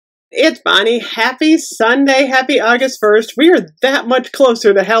It's Bonnie. Happy Sunday. Happy August 1st. We are that much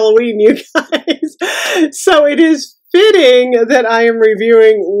closer to Halloween, you guys. So it is fitting that I am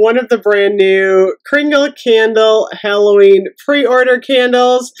reviewing one of the brand new Kringle Candle Halloween pre-order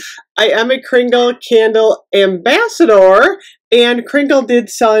candles. I am a Kringle Candle ambassador, and Kringle did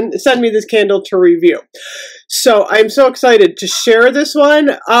send me this candle to review. So I'm so excited to share this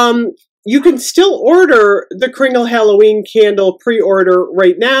one. You can still order the Kringle Halloween candle pre-order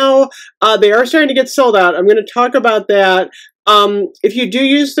right now. They are starting to get sold out. I'm going to talk about that. If you do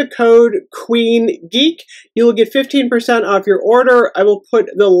use the code QueenGeek, you will get 15% off your order. I will put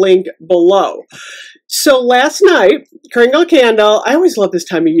the link below. So last night, Kringle Candle, I always love this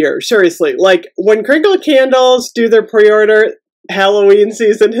time of year, seriously. Like when Kringle Candles do their pre-order, Halloween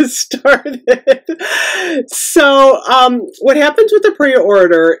season has started. So what happens with the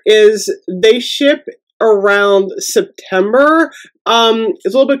pre-order is they ship around September.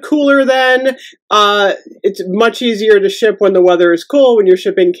 It's a little bit cooler then. It's much easier to ship when the weather is cool, when you're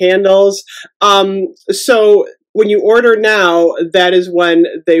shipping candles. So when you order now, that is when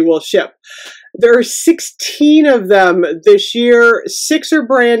they will ship. There are 16 of them this year. 6 are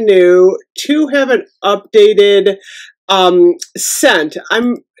brand new. 2 have an updated scent.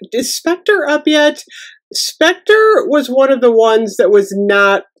 Is Spectre up yet? Spectre was one of the ones that was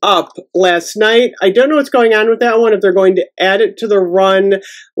not up last night. I don't know what's going on with that one, if they're going to add it to the run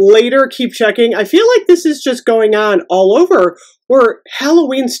later. Keep checking. I feel like this is just going on all over where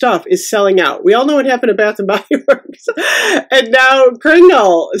Halloween stuff is selling out. We all know what happened at Bath & Body Works. And now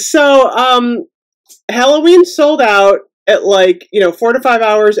Kringle. So Halloween sold out at 4 to 5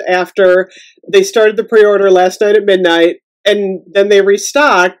 hours after they started the pre-order last night at midnight, and then they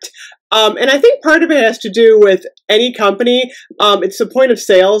restocked. And I think part of it has to do with any company. It's the point of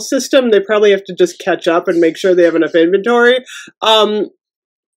sale system. They probably have to just catch up and make sure they have enough inventory.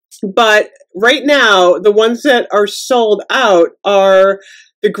 But right now, the ones that are sold out are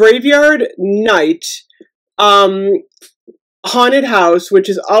the Graveyard Night, Haunted House, which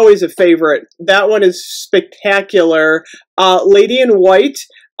is always a favorite. That one is spectacular. Lady in White,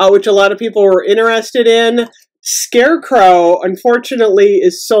 which a lot of people were interested in. Scarecrow, unfortunately,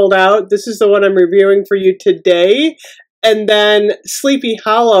 is sold out. This is the one I'm reviewing for you today. And then Sleepy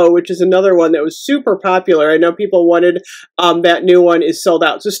Hollow, which is another one that was super popular. I know people wanted that new one, is sold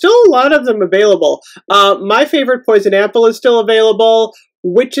out. So still a lot of them available. My favorite, Poison Apple, is still available.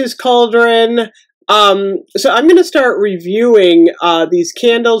 Witch's Cauldron. So I'm going to start reviewing these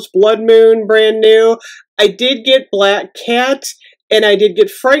candles. Blood Moon, brand new. I did get Black Cat, and I did get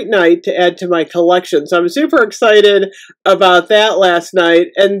Fright Night to add to my collection. So I'm super excited about that last night.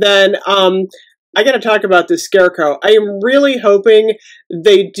 And then I got to talk about this Scarecrow. I am really hoping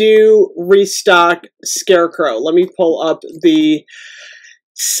they do restock Scarecrow. Let me pull up the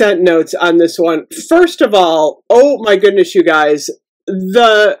scent notes on this one. First of all, oh my goodness, you guys.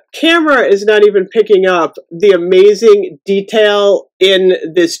 The camera is not even picking up the amazing detail in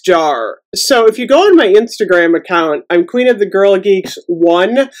this jar. So if you go on my Instagram account, I'm Queen of the Girl Geeks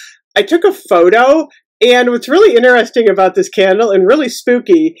 1. I took a photo, and what's really interesting about this candle, and really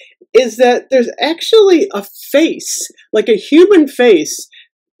spooky, is that there's actually a face, like a human face,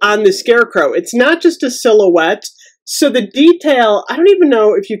 on the Scarecrow. It's not just a silhouette. So the detail, I don't even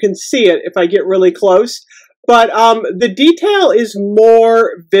know if you can see it if I get really close, but the detail is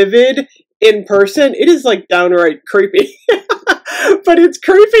more vivid in person. It is like downright creepy. But it's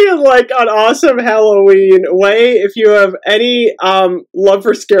creepy in like an awesome Halloween way. If you have any love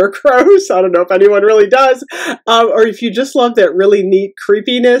for scarecrows, I don't know if anyone really does, or if you just love that really neat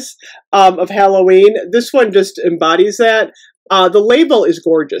creepiness of Halloween, this one just embodies that. The label is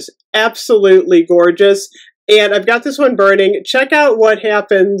gorgeous, absolutely gorgeous. And I've got this one burning. Check out what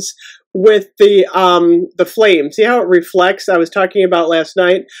happens with the flame. See how it reflects? I was talking about last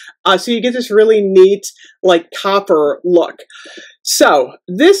night. So you get this really neat, like, copper look. So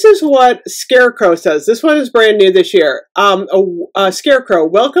this is what Scarecrow says. This one is brand new this year. Scarecrow.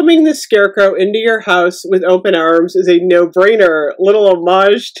 Welcoming the Scarecrow into your house with open arms is a no-brainer. Little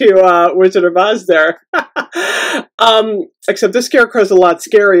homage to Wizard of Oz there. Except this Scarecrow is a lot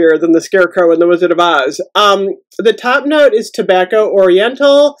scarier than the Scarecrow in the Wizard of Oz. The top note is tobacco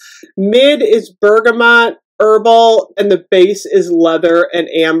Oriental. Mid is bergamot, herbal, and the base is leather and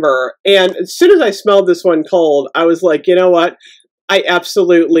amber. And as soon as I smelled this one cold, I was like, you know what? I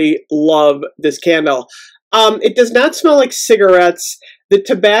absolutely love this candle. It does not smell like cigarettes. The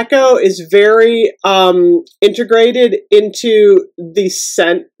tobacco is very integrated into the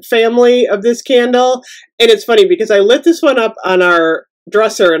scent family of this candle. And it's funny because I lit this one up on our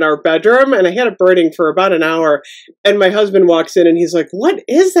dresser in our bedroom, and I had it burning for about an hour, and my husband walks in and he's like, "What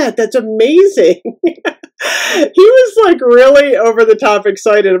is that? That's amazing." He was like really over the top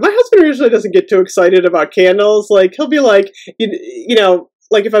excited. My husband usually doesn't get too excited about candles. Like he'll be like, you know,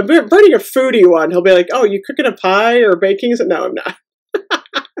 like if I'm burning a foodie one, he'll be like, "Oh, you cooking a pie or baking?" No, I'm not.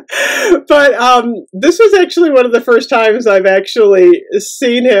 But this was actually one of the first times I've actually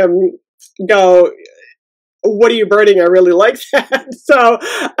seen him go, "What are you burning? I really like that." So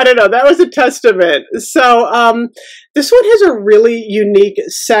I don't know. That was a testament. So this one has a really unique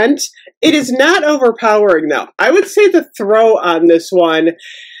scent. It is not overpowering though. I would say the throw on this one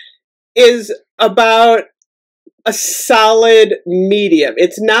is about a solid medium.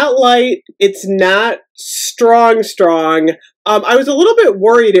 It's not light. It's not strong. I was a little bit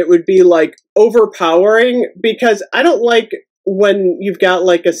worried it would be like overpowering because I don't like when you've got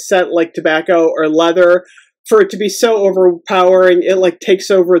like a scent like tobacco or leather for it to be so overpowering. It like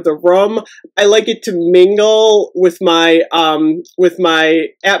takes over the room. I like it to mingle with my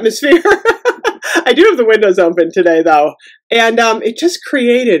atmosphere. I do have the windows open today though. And it just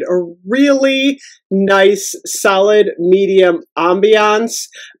created a really nice, solid, medium ambiance.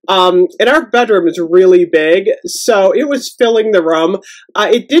 And our bedroom is really big, so it was filling the room.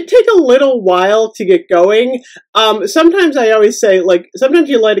 It did take a little while to get going. Sometimes I always say, like, sometimes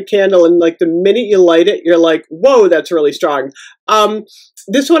you light a candle and like the minute you light it, you're like, whoa, that's really strong.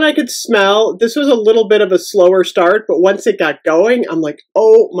 This one I could smell. This was a little bit of a slower start, but once it got going, I'm like,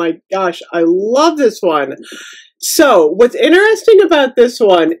 oh my gosh, I love this one. So what's interesting about this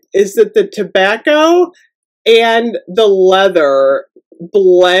one is that the tobacco and the leather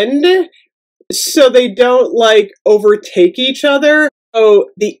blend so they don't like overtake each other. So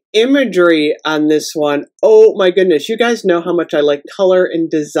the imagery on this one, oh my goodness, you guys know how much I like color and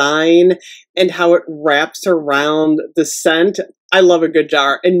design and how it wraps around the scent. I love a good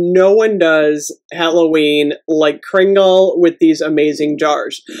jar, and no one does Halloween like Kringle with these amazing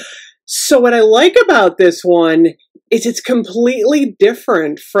jars. So what I like about this one is it's completely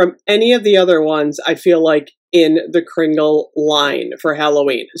different from any of the other ones I feel like in the Kringle line for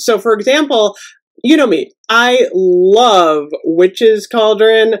Halloween. So for example, you know me, I love Witch's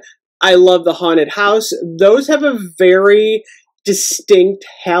Cauldron. I love the Haunted House. Those have a very distinct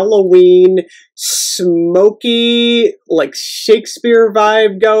Halloween, smoky, like Shakespeare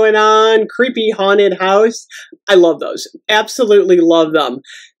vibe going on, creepy haunted house. I love those. Absolutely love them.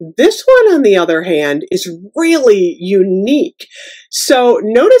 This one, on the other hand, is really unique. So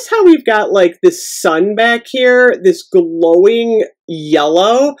notice how we've got like this sun back here, this glowing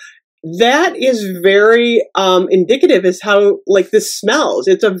yellow. That is very indicative as how like this smells.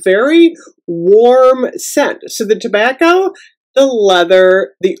 It's a very warm scent. So the tobacco, the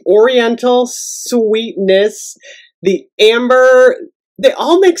leather, the Oriental sweetness, the amber, they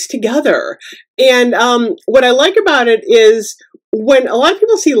all mix together. And what I like about it is when a lot of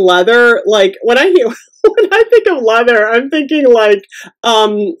people see leather, like when I think of leather, I'm thinking like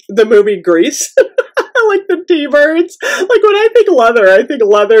the movie Grease. Like the T-Birds. Like when I think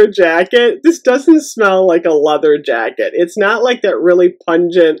leather jacket. This doesn't smell like a leather jacket. It's not like that really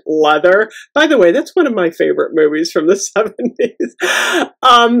pungent leather. By the way, that's one of my favorite movies from the 70s.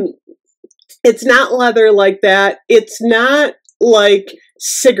 It's not leather like that. It's not like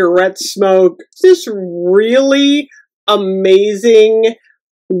cigarette smoke. This really amazing,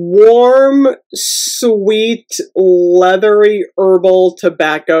 warm, sweet, leathery herbal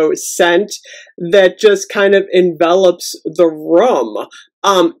tobacco scent that just kind of envelops the room.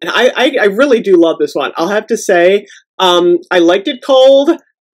 And I really do love this one. I'll have to say, I liked it cold.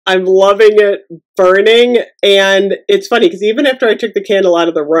 I'm loving it burning. And it's funny because even after I took the candle out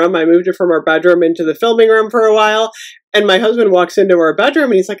of the room, I moved it from our bedroom into the filming room for a while. And my husband walks into our bedroom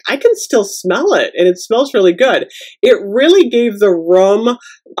and he's like, I can still smell it. And it smells really good. It really gave the room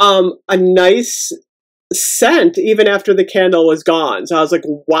a nice scent even after the candle was gone. So I was like,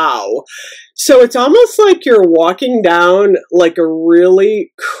 wow. So it's almost like you're walking down like a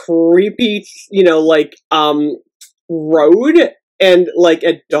really creepy, you know, like road. And like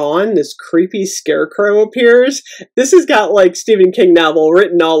at dawn, this creepy scarecrow appears. This has got like Stephen King novel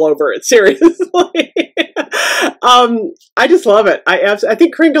written all over it. Seriously. I just love it. I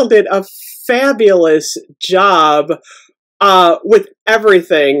think Kringle did a fabulous job with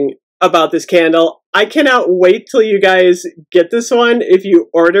everything about this candle. I cannot wait till you guys get this one if you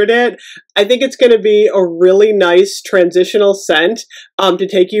ordered it. I think it's going to be a really nice transitional scent to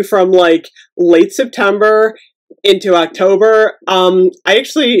take you from like late September into October. I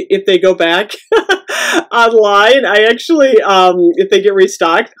actually, if they go back, online. I actually if they get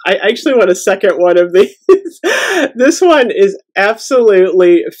restocked, I actually want a second one of these. This one is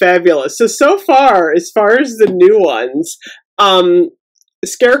absolutely fabulous. So far as the new ones,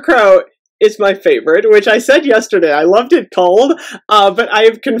 Scarecrow is my favorite, which I said yesterday. I loved it cold, but I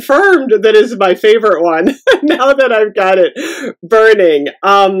have confirmed that is my favorite one now that I've got it burning.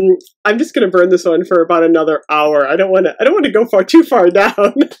 I'm just going to burn this one for about another hour. I don't want to go too far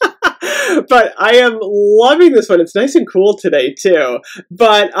down. But I am loving this one. It's nice and cool today too.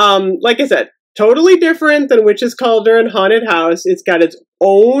 But like I said, totally different than Witch's Cauldron Haunted House. It's got its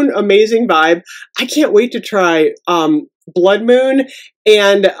own amazing vibe. I can't wait to try Blood Moon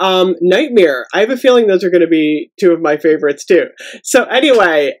and Nightmare. I have a feeling those are going to be two of my favorites too. So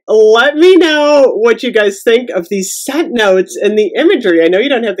anyway, let me know what you guys think of these scent notes and the imagery. I know you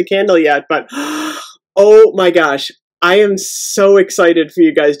don't have the candle yet, but oh my gosh, I am so excited for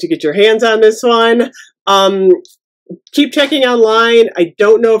you guys to get your hands on this one. Keep checking online. I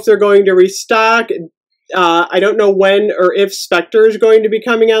don't know if they're going to restock. I don't know when or if Spectre is going to be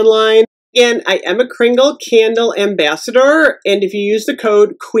coming online. And I am a Kringle Candle ambassador, and if you use the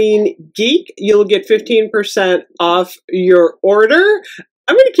code QueenGeek, you'll get 15% off your order.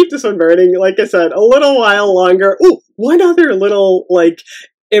 I'm going to keep this one burning, like I said, a little while longer. Ooh, one other little,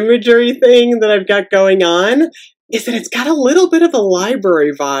 imagery thing that I've got going on is that it's got a little bit of a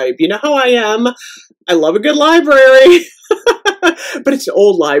library vibe. You know how I am? I love a good library, but it's an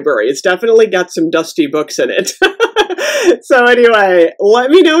old library. It's definitely got some dusty books in it. So anyway,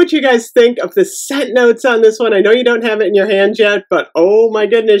 let me know what you guys think of the scent notes on this one. I know you don't have it in your hands yet, but oh my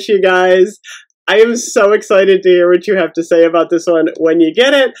goodness, you guys. I am so excited to hear what you have to say about this one when you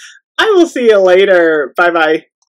get it. I will see you later. Bye-bye.